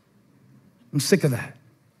feelings. I'm sick of that.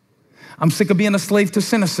 I'm sick of being a slave to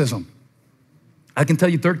cynicism. I can tell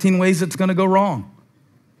you 13 ways it's gonna go wrong.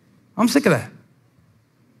 I'm sick of that.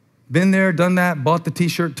 Been there, done that, bought the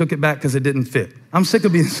t-shirt, took it back because it didn't fit. I'm sick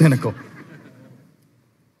of being cynical.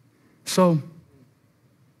 So,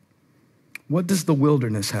 what does the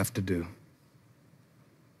wilderness have to do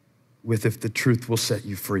with if the truth will set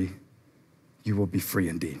you free, you will be free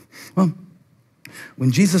indeed? Well,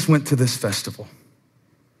 when Jesus went to this festival,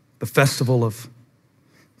 the Festival of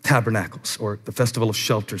Tabernacles, or the Festival of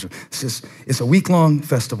Shelters, it's a week-long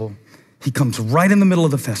festival. He comes right in the middle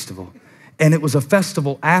of the festival. And it was a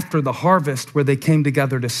festival after the harvest where they came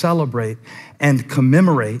together to celebrate and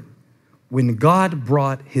commemorate when God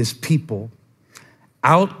brought his people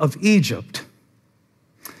out of Egypt.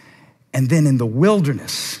 And then in the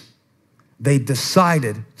wilderness, they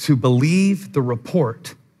decided to believe the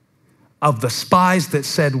report of the spies that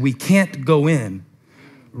said, we can't go in,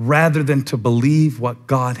 rather than to believe what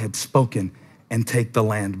God had spoken and take the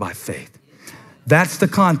land by faith. That's the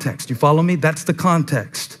context. You follow me? That's the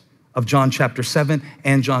context of John chapter 7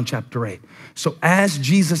 and John chapter 8. So as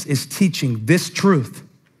Jesus is teaching this truth,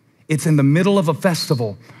 it's in the middle of a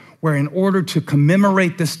festival where in order to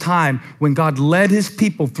commemorate this time when God led his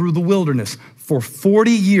people through the wilderness for 40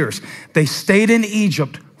 years, they stayed in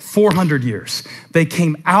Egypt 400 years. They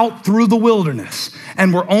came out through the wilderness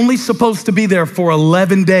and were only supposed to be there for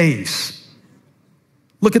 11 days.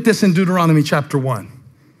 Look at this in Deuteronomy chapter 1.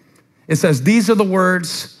 It says, these are the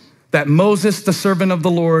words that Moses, the servant of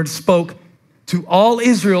the Lord, spoke to all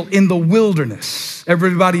Israel in the wilderness.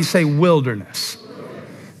 Everybody say wilderness.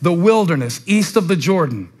 The wilderness, east of the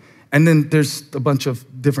Jordan. And then there's a bunch of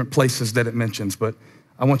different places that it mentions, but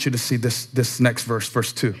I want you to see this next verse,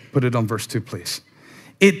 verse 2. Put it on verse 2, please.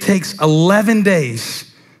 It takes 11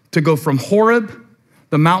 days to go from Horeb,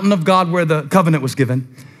 the mountain of God where the covenant was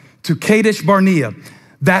given, to Kadesh Barnea.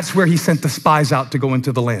 That's where he sent the spies out to go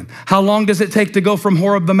into the land. How long does it take to go from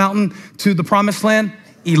Horeb, the mountain, to the promised land?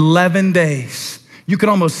 11 days. You could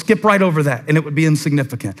almost skip right over that and it would be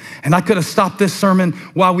insignificant. And I could have stopped this sermon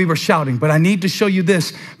while we were shouting, but I need to show you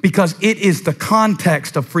this because it is the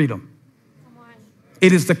context of freedom.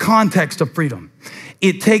 It is the context of freedom.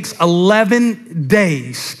 It takes 11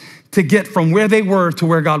 days to get from where they were to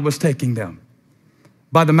where God was taking them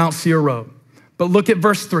by the Mount Seir road. But look at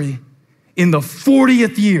verse 3. In the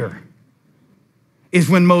 40th year is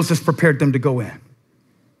when Moses prepared them to go in.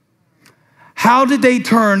 How did they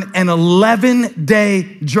turn an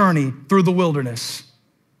 11-day journey through the wilderness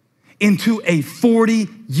into a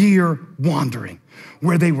 40-year wandering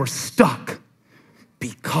where they were stuck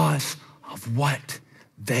because of what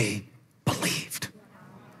they believed?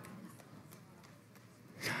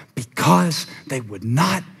 Because they would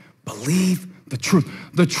not believe the truth.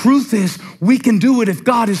 The truth is we can do it if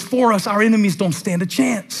God is for us. Our enemies don't stand a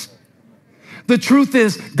chance. The truth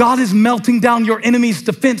is, God is melting down your enemy's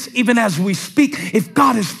defense even as we speak. If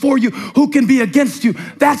God is for you, who can be against you?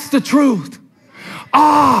 That's the truth.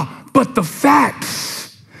 But the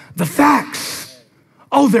facts,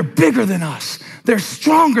 oh, they're bigger than us. They're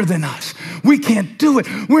stronger than us. We can't do it.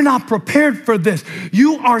 We're not prepared for this.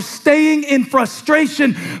 You are staying in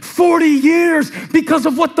frustration 40 years because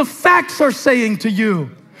of what the facts are saying to you.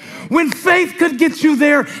 When faith could get you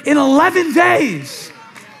there in 11 days.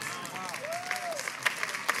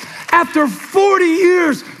 After 40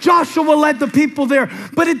 years, Joshua led the people there,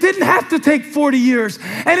 but it didn't have to take 40 years,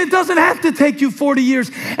 and it doesn't have to take you 40 years,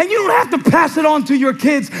 and you don't have to pass it on to your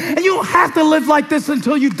kids, and you don't have to live like this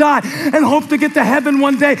until you die and hope to get to heaven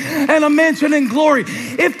one day and a mansion in glory.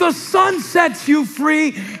 If the Son sets you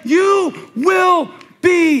free, you will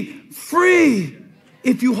be free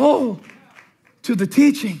if you hold to the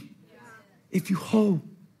teaching. If you hold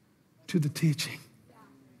to the teaching.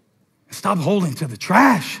 Stop holding to the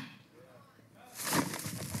trash.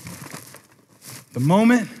 The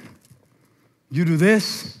moment you do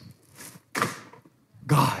this,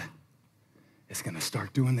 God is going to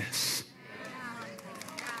start doing this.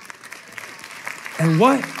 And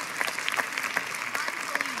what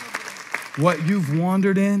you've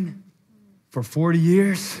wandered in for 40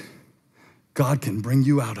 years, God can bring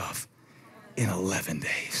you out of in 11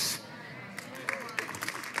 days.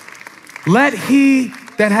 Let he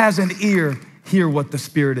that has an ear hear what the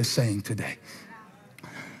Spirit is saying today.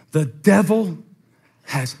 The devil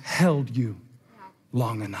has held you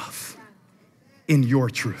long enough in your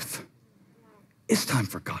truth. It's time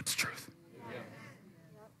for God's truth.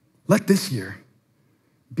 Let this year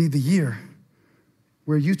be the year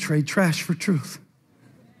where you trade trash for truth.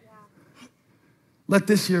 Let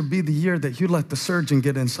this year be the year that you let the surgeon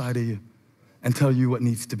get inside of you and tell you what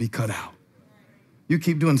needs to be cut out. You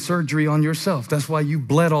keep doing surgery on yourself. That's why you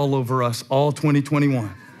bled all over us all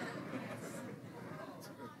 2021.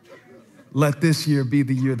 Let this year be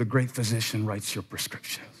the year the great physician writes your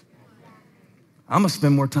prescriptions. I'm gonna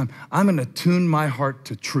spend more time. I'm gonna tune my heart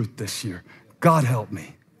to truth this year. God help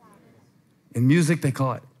me. In music, they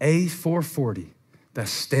call it A440. That's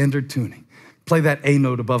standard tuning. Play that A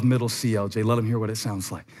note above middle C, LJ. Let them hear what it sounds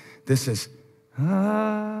like. This is,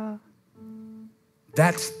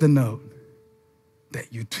 that's the note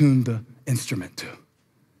that you tune the instrument to.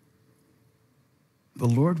 The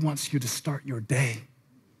Lord wants you to start your day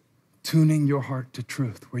tuning your heart to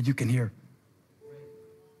truth where you can hear.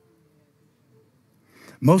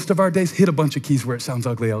 Most of our days hit a bunch of keys where it sounds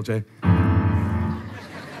ugly, LJ.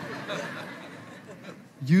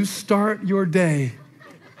 You start your day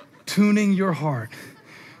tuning your heart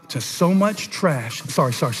to so much trash.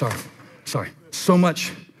 So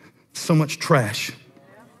much trash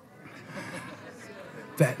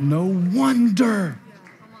that no wonder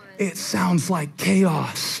it sounds like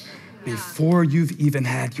chaos before you've even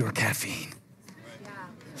had your caffeine.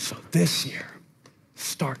 So this year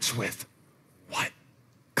starts with what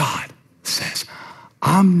God says.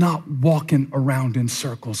 I'm not walking around in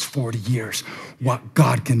circles 40 years, what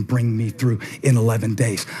God can bring me through in 11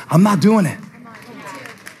 days. I'm not doing it.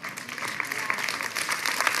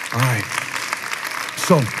 All right.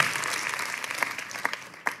 So,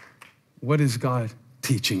 what is God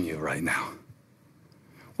teaching you right now?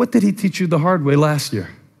 What did he teach you the hard way last year?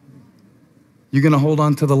 You gonna hold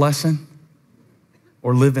on to the lesson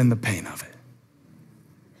or live in the pain of it?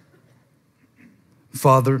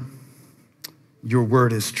 Father, your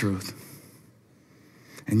word is truth.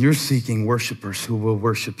 And you're seeking worshipers who will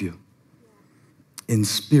worship you in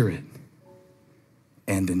spirit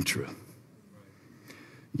and in truth.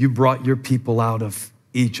 You brought your people out of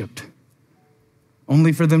Egypt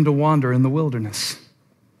only for them to wander in the wilderness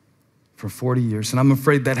for 40 years. And I'm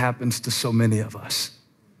afraid that happens to so many of us,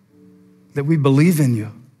 that we believe in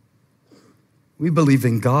you. We believe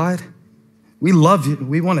in God. We love you.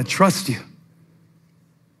 We want to trust you.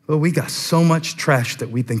 But we got so much trash that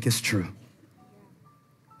we think is true.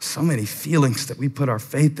 So many feelings that we put our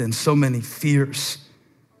faith in, so many fears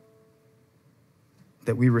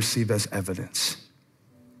that we receive as evidence.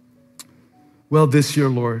 Well, this year,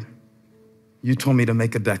 Lord, you told me to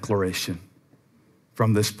make a declaration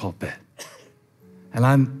from this pulpit. And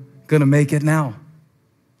I'm gonna make it now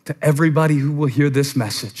to everybody who will hear this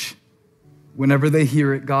message. Whenever they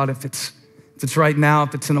hear it, God, if it's right now,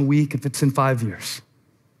 if it's in a week, if it's in 5 years,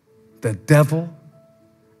 the devil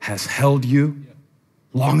has held you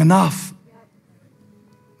long enough.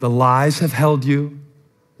 The lies have held you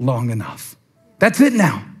long enough. That's it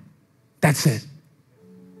now. That's it.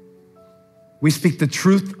 We speak the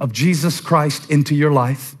truth of Jesus Christ into your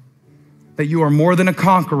life, that you are more than a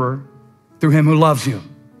conqueror through him who loves you.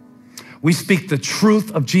 We speak the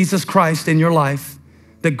truth of Jesus Christ in your life,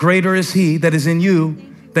 that greater is he that is in you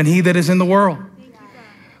than he that is in the world.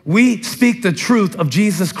 We speak the truth of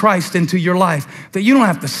Jesus Christ into your life, that you don't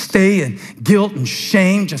have to stay in guilt and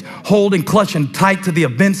shame, just holding, clutching tight to the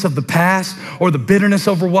events of the past or the bitterness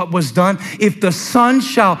over what was done. If the Son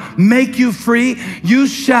shall make you free, you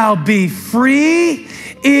shall be free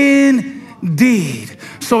indeed.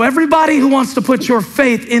 So everybody who wants to put your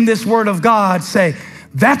faith in this word of God, say,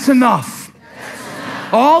 that's enough.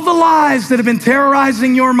 All the lies that have been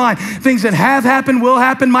terrorizing your mind, things that have happened, will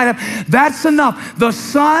happen, might happen, that's enough. The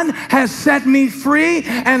Son has set me free,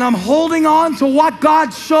 and I'm holding on to what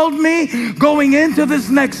God showed me going into this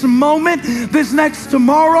next moment, this next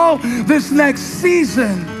tomorrow, this next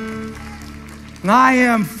season. And I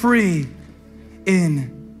am free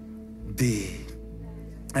indeed.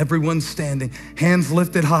 Everyone standing, hands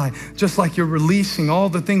lifted high, just like you're releasing all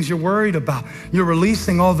the things you're worried about. You're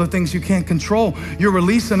releasing all the things you can't control. You're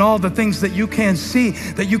releasing all the things that you can't see,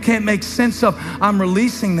 that you can't make sense of. I'm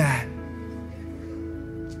releasing that.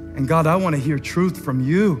 And God, I want to hear truth from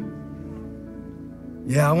you.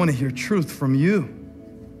 Yeah, I want to hear truth from you.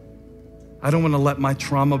 I don't want to let my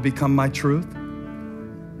trauma become my truth.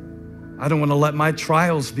 I don't want to let my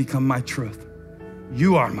trials become my truth.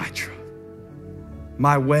 You are my truth,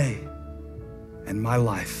 my way, and my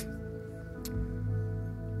life.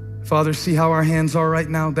 Father, see how our hands are right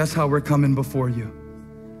now? That's how we're coming before you.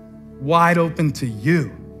 Wide open to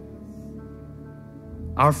you.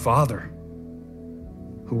 Our Father,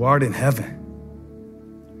 who art in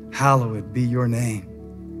heaven, hallowed be your name.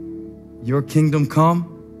 Your kingdom come,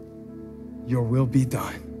 your will be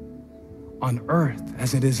done on earth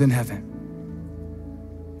as it is in heaven.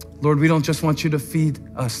 Lord, we don't just want you to feed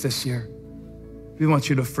us this year. We want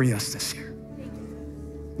you to free us this year.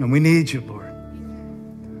 And we need you, Lord.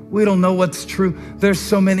 We don't know what's true. There's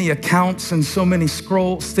so many accounts and so many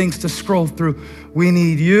things to scroll through. We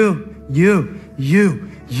need you, you.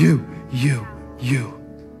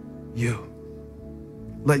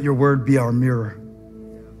 Let your word be our mirror.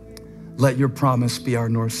 Let your promise be our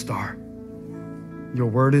North Star. Your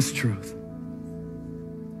word is truth.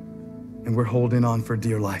 And we're holding on for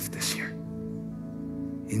dear life this year.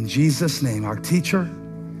 In Jesus' name, our teacher,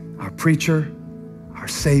 our preacher, our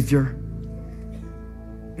Savior,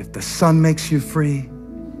 if the Son makes you free,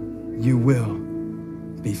 you will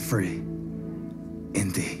be free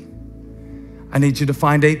indeed. I need you to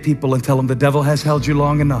find 8 people and tell them the devil has held you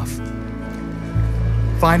long enough.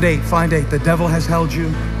 Find 8. The devil has held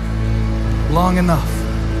you long enough.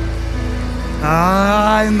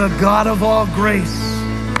 I am the God of all grace.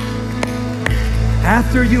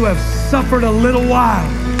 After you have suffered a little while,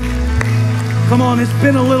 come on, it's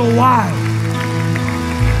been a little while.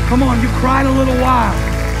 Come on, you cried a little while.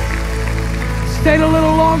 Stayed a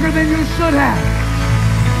little longer than you should have.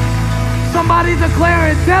 Somebody declare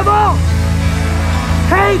it, devil.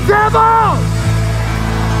 Hey, devil,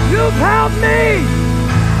 you've held me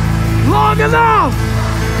long enough.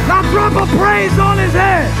 Now drop a praise on his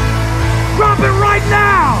head. Drop it right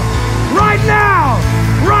now, right now,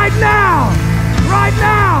 right now, right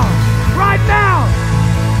now, right now.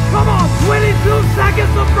 Come on, 22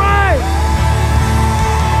 seconds of praise.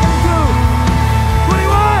 21,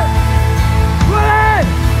 20.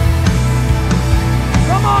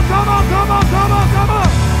 Come on, come on, come on, come on, come on.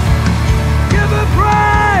 Give him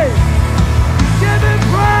praise. Give him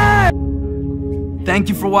praise. Thank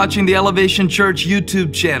you for watching the Elevation Church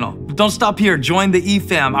YouTube channel. But don't stop here. Join the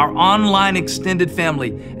eFam, our online extended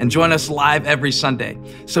family, and join us live every Sunday.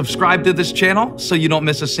 Subscribe to this channel so you don't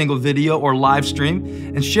miss a single video or live stream,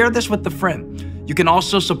 and share this with a friend. You can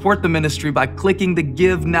also support the ministry by clicking the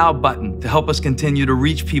Give Now button to help us continue to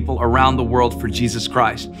reach people around the world for Jesus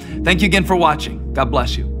Christ. Thank you again for watching. God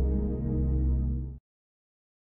bless you.